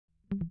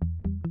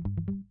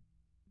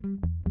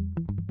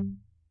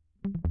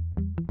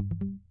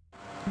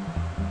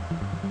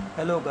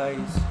Hello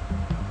guys,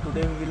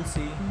 today we will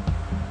see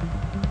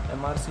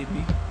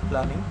MRCP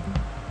planning,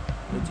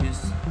 which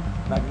is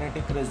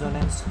magnetic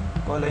resonance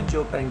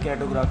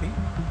cholangiopancreatography.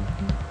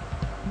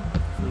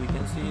 So we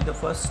can see the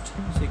first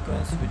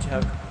sequence which I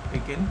have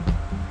taken.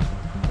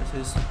 This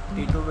is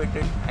T2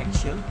 weighted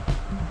axial.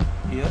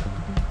 Here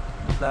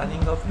the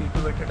planning of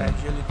T2 weighted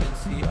axial, you can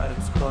see I am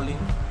scrolling,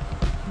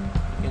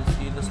 you can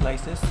see the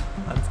slices,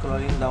 I am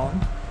scrolling down.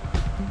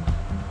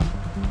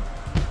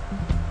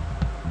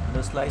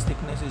 The slice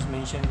thickness is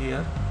mentioned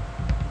here.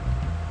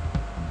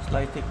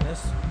 Slice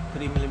thickness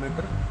 3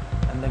 mm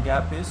and the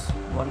gap is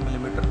 1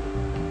 mm.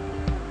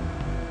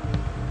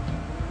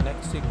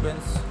 Next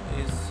sequence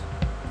is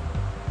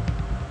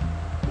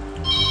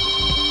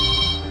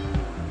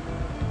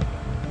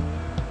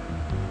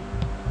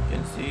you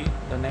can see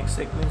the next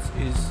sequence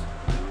is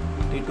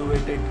T2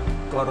 weighted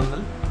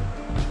coronal.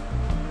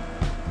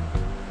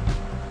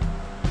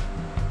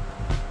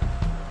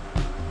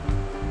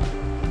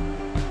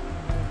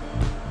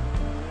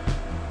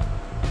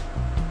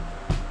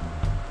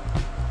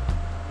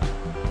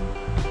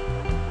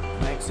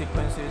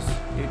 Sequence is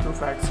T2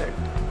 fat set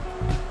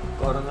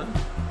coronal.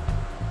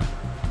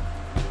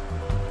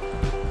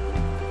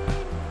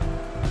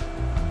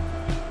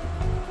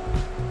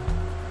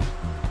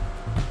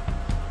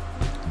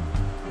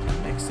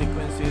 Next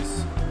sequence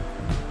is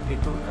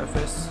T2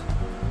 FS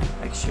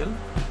axial. You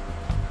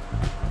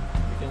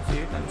can see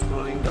it, I'm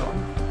scrolling down.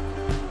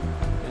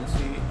 You can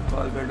see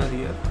gallbladder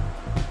here,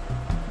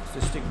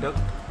 cystic duct,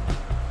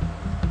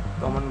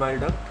 common bile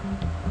duct,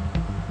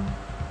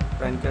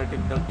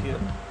 pancreatic duct here,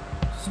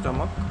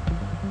 stomach,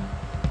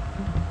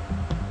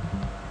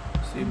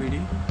 CBD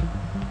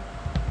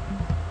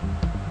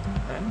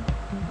and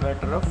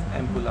water of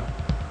ampulla.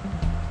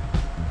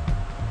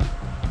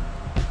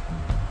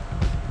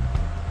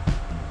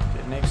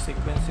 Okay, next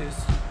sequence is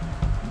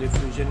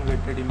diffusion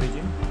weighted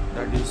imaging,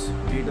 that is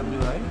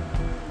DWI.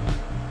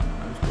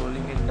 I'm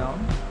scrolling it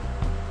down.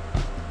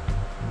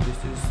 This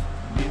is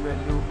B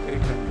value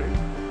 800.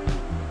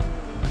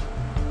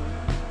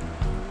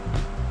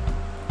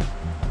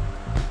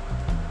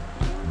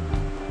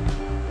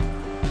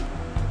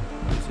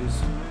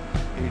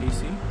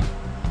 ADC.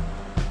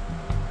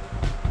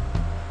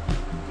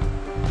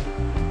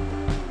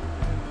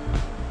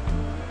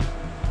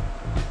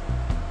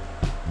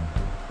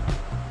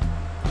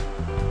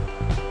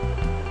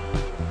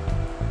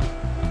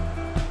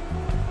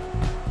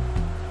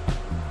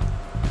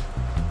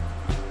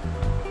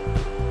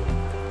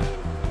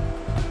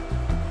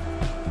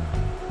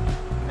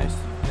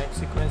 Next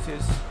sequence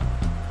is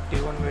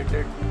T1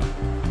 weighted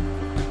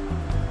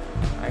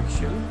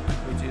axial,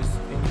 which is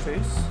in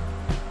phase.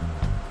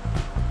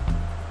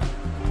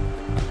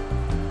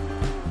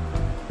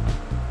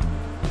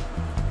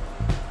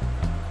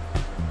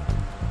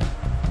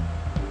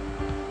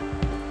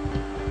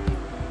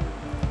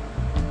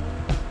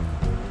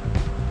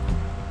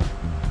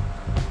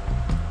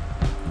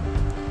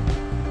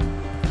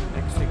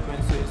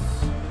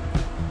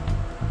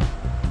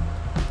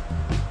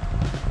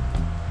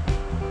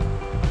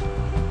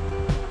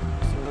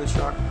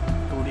 Shot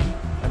 2D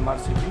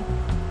Mrcp.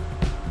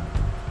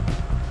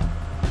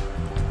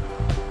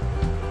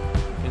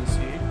 You can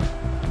see it.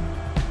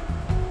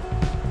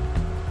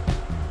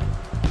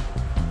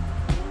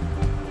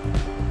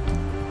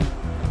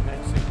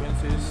 Next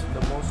sequence is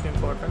the most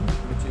important,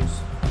 which is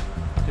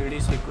 3D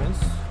sequence.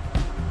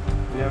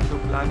 We have to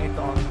plan it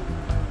on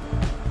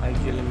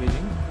axial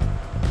imaging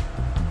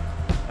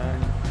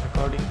and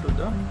according to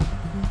the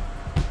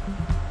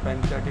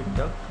pancreatic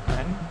duct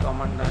and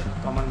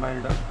common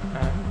bile duct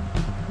and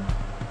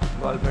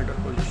gallbladder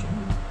position.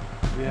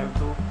 We have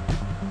to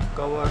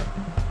cover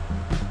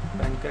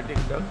pancreatic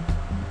duct,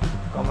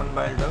 common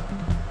bile duct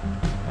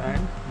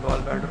and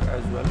gallbladder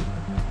as well.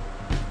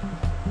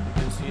 You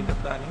can see the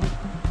planning.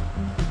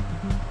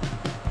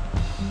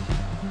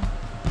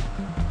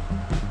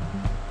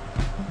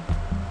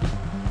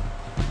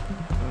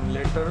 And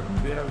later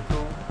we have to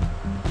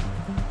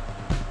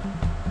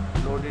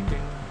load it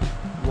in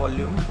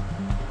volume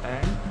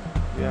and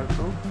we have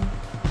to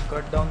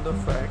cut down the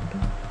fat,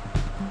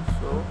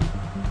 so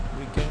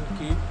we can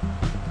keep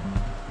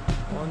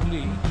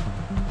only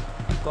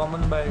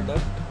common bile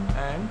duct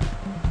and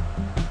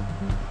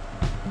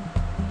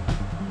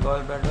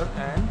gallbladder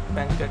and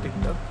pancreatic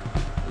duct.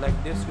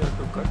 Like this we have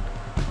to cut.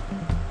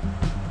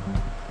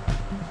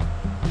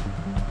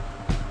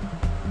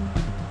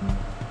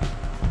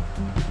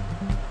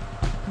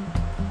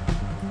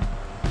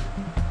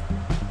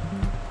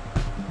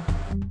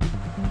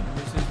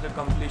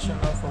 Completion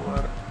of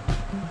our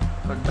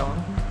cut down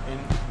in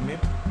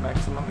MIP,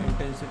 maximum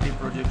intensity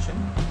projection.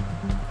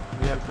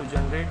 We have to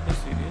generate the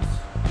series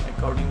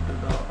according to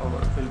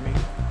our filming.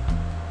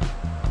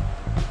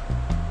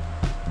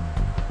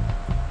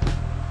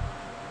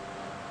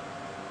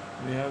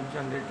 We have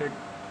generated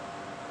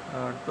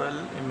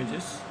 12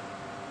 images,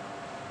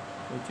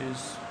 which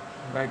is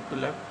right to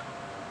left.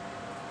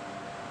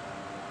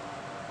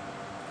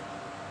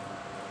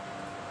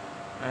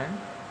 and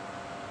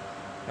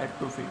head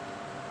to feet.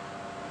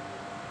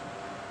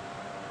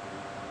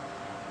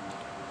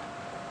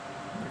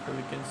 Better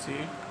we can see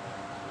it.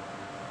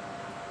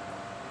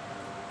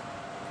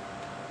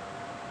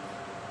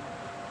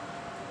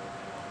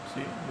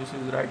 See, this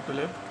is right to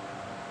left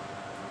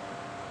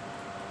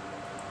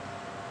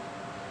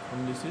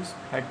and this is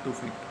head to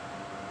feet.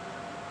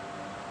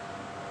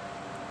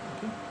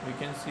 Okay, we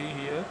can see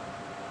here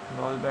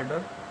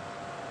gallbladder,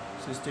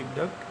 cystic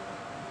duct,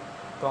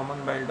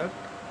 common bile duct,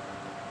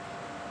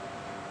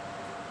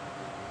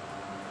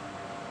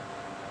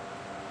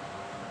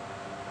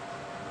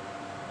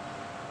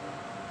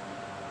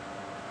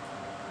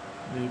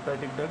 the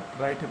hepatic duct,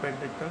 right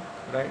hepatic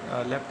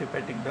duct, left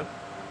hepatic duct,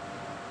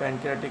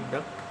 pancreatic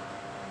duct,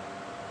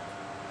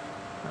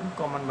 and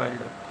common bile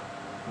duct.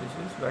 This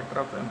is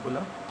Vatrap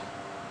ampulla.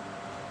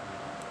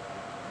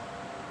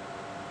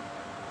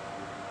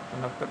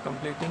 And after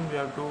completing, we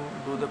have to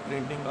do the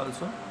printing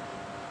also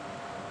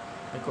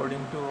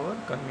according to our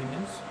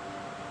convenience.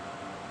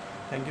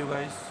 Thank you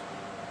guys.